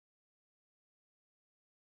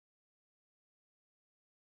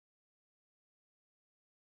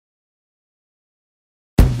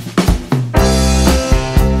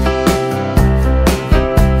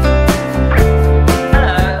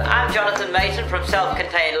Jason from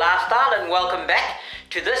Self-Contained Lifestyle, and welcome back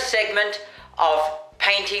to this segment of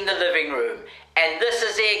painting the living room. And this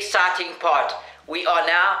is the exciting part. We are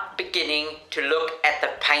now beginning to look at the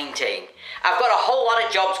painting. I've got a whole lot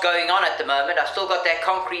of jobs going on at the moment. I've still got that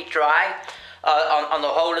concrete drying on the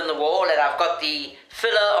hole in the wall, and I've got the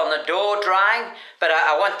filler on the door drying, but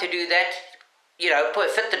I want to do that, you know,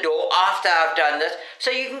 fit the door after I've done this,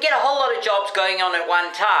 so you can get a whole lot of jobs going on at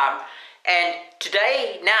one time. And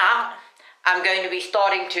today, now, I'm going to be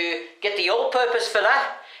starting to get the all-purpose filler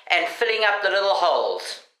and filling up the little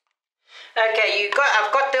holes. Okay,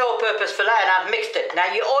 I've got the all-purpose filler and I've mixed it. Now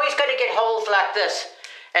you're always going to get holes like this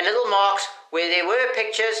and little marks where there were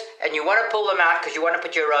pictures, and you want to pull them out because you want to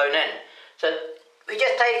put your own in. So we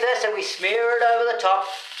just take this and we smear it over the top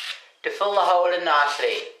to fill the hole in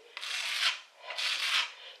nicely.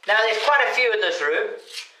 Now there's quite a few in this room,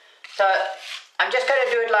 so I'm just going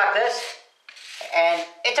to do it like this, and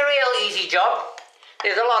it's a real easy job.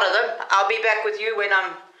 There's a lot of them. I'll be back with you when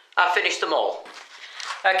I've finished them all.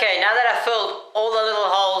 Okay, now that I've filled all the little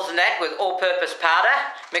holes in that with all-purpose powder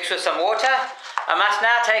mixed with some water, I must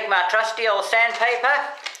now take my trusty old sandpaper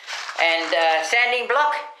and sanding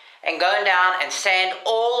block and go down and sand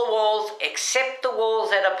all the walls except the walls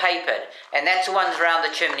that are papered, and that's the ones around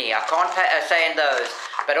the chimney. I can't sand those,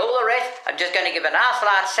 but all the rest I'm just going to give a nice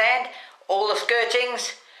light sand, all the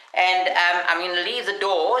skirtings, and I'm going to leave the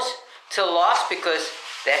doors till last because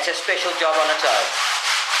that's a special job on its own.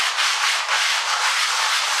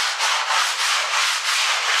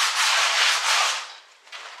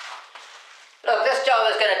 Look, this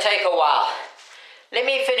job is going to take a while. Let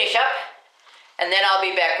me finish up and then I'll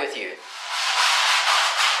be back with you.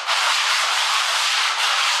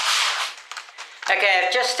 Okay,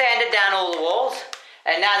 I've just sanded down all the walls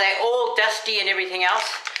and now they're all dusty and everything else.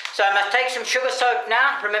 So I must take some sugar soap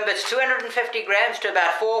now. Remember, it's 250 grams to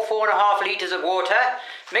about 4.5 litres of water.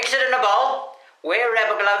 Mix it in a bowl, wear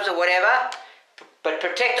rubber gloves or whatever, but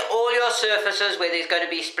protect all your surfaces where there's going to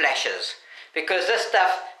be splashes, because this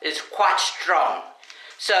stuff is quite strong.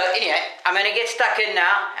 So anyway, I'm going to get stuck in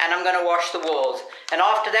now and I'm going to wash the walls. And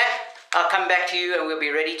after that, I'll come back to you and we'll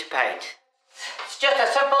be ready to paint. It's just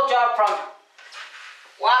a simple job from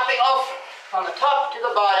wiping off from the top to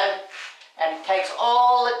the bottom, and it takes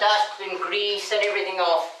all the dust and grease and everything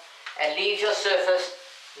off and leaves your surface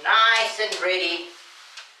nice and ready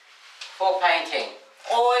for painting.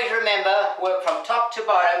 Always remember, work from top to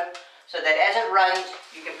bottom so that as it runs,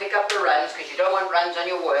 you can pick up the runs, because you don't want runs on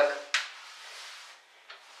your work.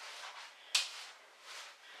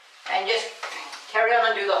 And just carry on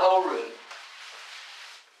and do the whole room.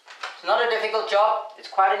 It's not a difficult job, it's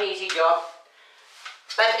quite an easy job,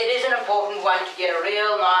 but it is an important one to get a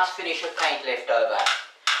real nice finish of paint left over.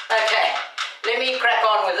 Okay, let me crack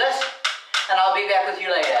on with this and I'll be back with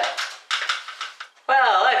you later.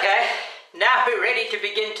 Well, okay, now we're ready to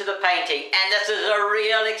begin to the painting, and this is a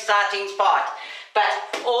real exciting spot. But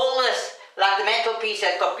all this, like the mantelpiece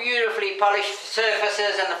has got beautifully polished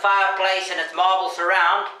surfaces and the fireplace and its marble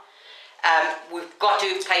surround, we've got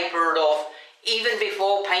to paper it off even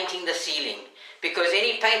before painting the ceiling, because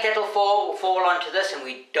any paint that will fall onto this and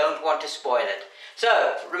we don't want to spoil it.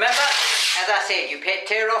 So remember, as I said, you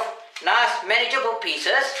tear off nice manageable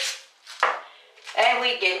pieces and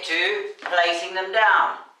we get to placing them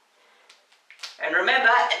down. And remember,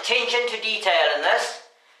 attention to detail in this,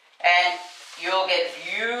 and you'll get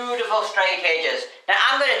beautiful straight edges. Now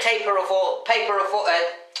I'm going to tape off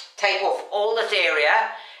all this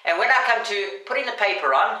area, and when I come to putting the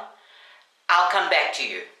paper on, I'll come back to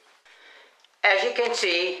you. As you can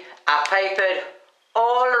see, I papered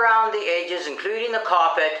all around the edges, including the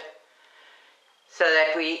carpet, so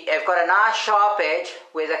that we have got a nice sharp edge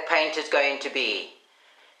where the paint is going to be.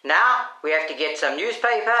 Now we have to get some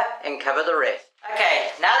newspaper and cover the rest. Okay,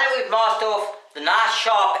 now that we've masked off the nice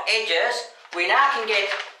sharp edges, we now can get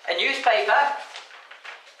a newspaper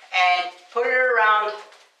and put it around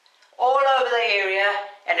all over the area,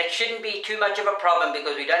 and it shouldn't be too much of a problem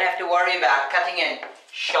because we don't have to worry about cutting in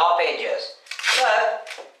sharp edges. So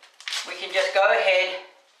we can just go ahead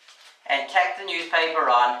and tack the newspaper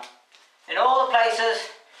on in all the places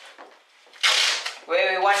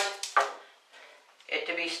where we want it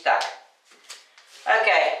to be stuck.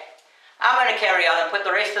 Okay, I'm going to carry on and put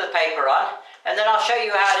the rest of the paper on, and then I'll show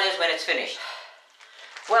you how it is when it's finished.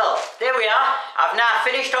 Well, there we are. I've now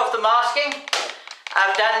finished off the masking.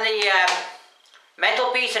 I've done the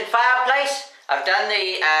mantelpiece and fireplace. I've done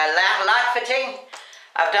the light fitting.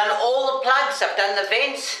 I've done all the plugs. I've done the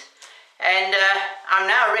vents, and I'm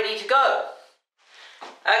now ready to go.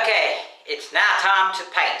 Okay, it's now time to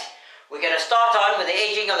paint. We're going to start on with the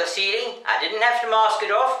edging of the ceiling. I didn't have to mask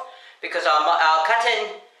it off because I'll cut in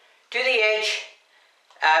to the edge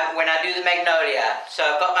when I do the magnolia. So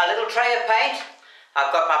I've got my little tray of paint,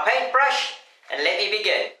 I've got my paintbrush, and let me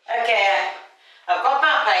begin. Okay, I've got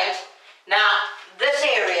my paint. Now this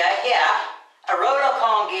area here, a roller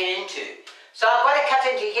can't get into. So I've got to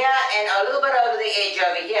cut into here and a little bit over the edge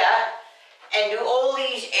over here and do all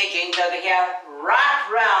these edgings over here right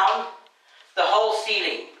round the whole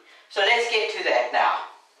ceiling. So let's get to that now.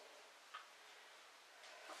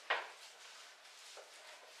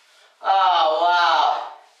 Oh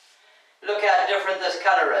wow, look how different this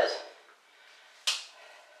color is.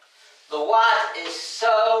 The white is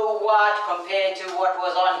so white compared to what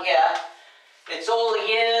was on here. It's all the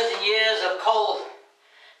years and years of coal.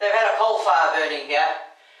 They've had a coal fire burning here,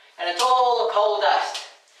 and it's all the coal dust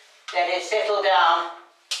that has settled down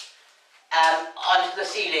onto the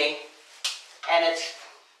ceiling, and it's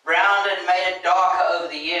browned and made it darker over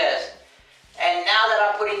the years. And now that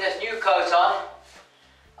I'm putting this new coat on,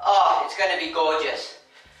 oh, it's going to be gorgeous.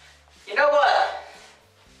 You know what?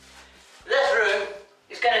 This room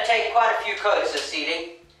is going to take quite a few coats, this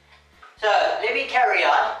ceiling. So let me carry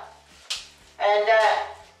on, and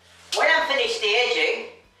when I'm finished the edging,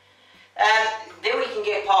 then we can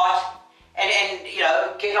get past and you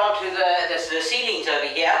know, get onto the ceilings over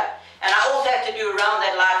here. And I also have to do around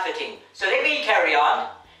that light fitting. So let me carry on,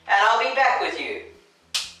 and I'll be back with you.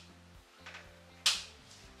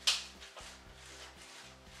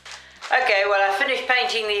 Okay, well, I finished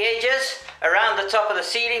painting the edges around the top of the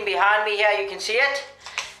ceiling behind me here, you can see it.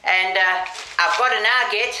 And I've got to now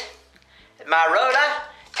get my roller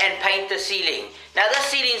and paint the ceiling. Now this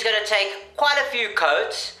ceiling is going to take quite a few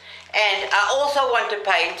coats, and I also want to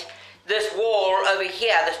paint this wall over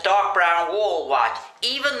here, this dark brown wall white.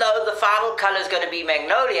 Even though the final color is going to be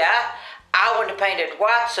magnolia, I want to paint it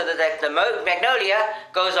white so that the magnolia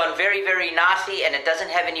goes on very, very nicely and it doesn't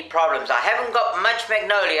have any problems. I haven't got much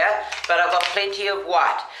magnolia, but I've got plenty of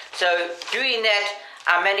white. So doing that,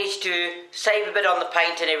 I managed to save a bit on the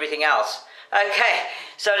paint and everything else. Okay,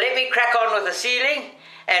 so let me crack on with the ceiling,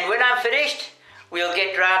 and when I'm finished, we'll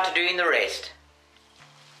get round to doing the rest.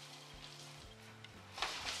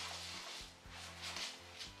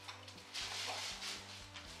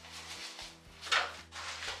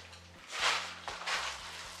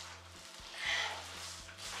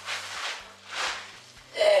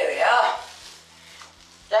 There we are.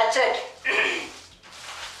 That's it.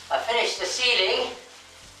 I finished the ceiling.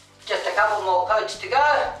 Just a couple more coats to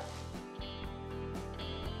go.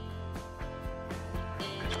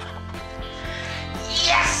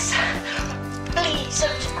 Yes! Please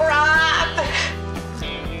subscribe.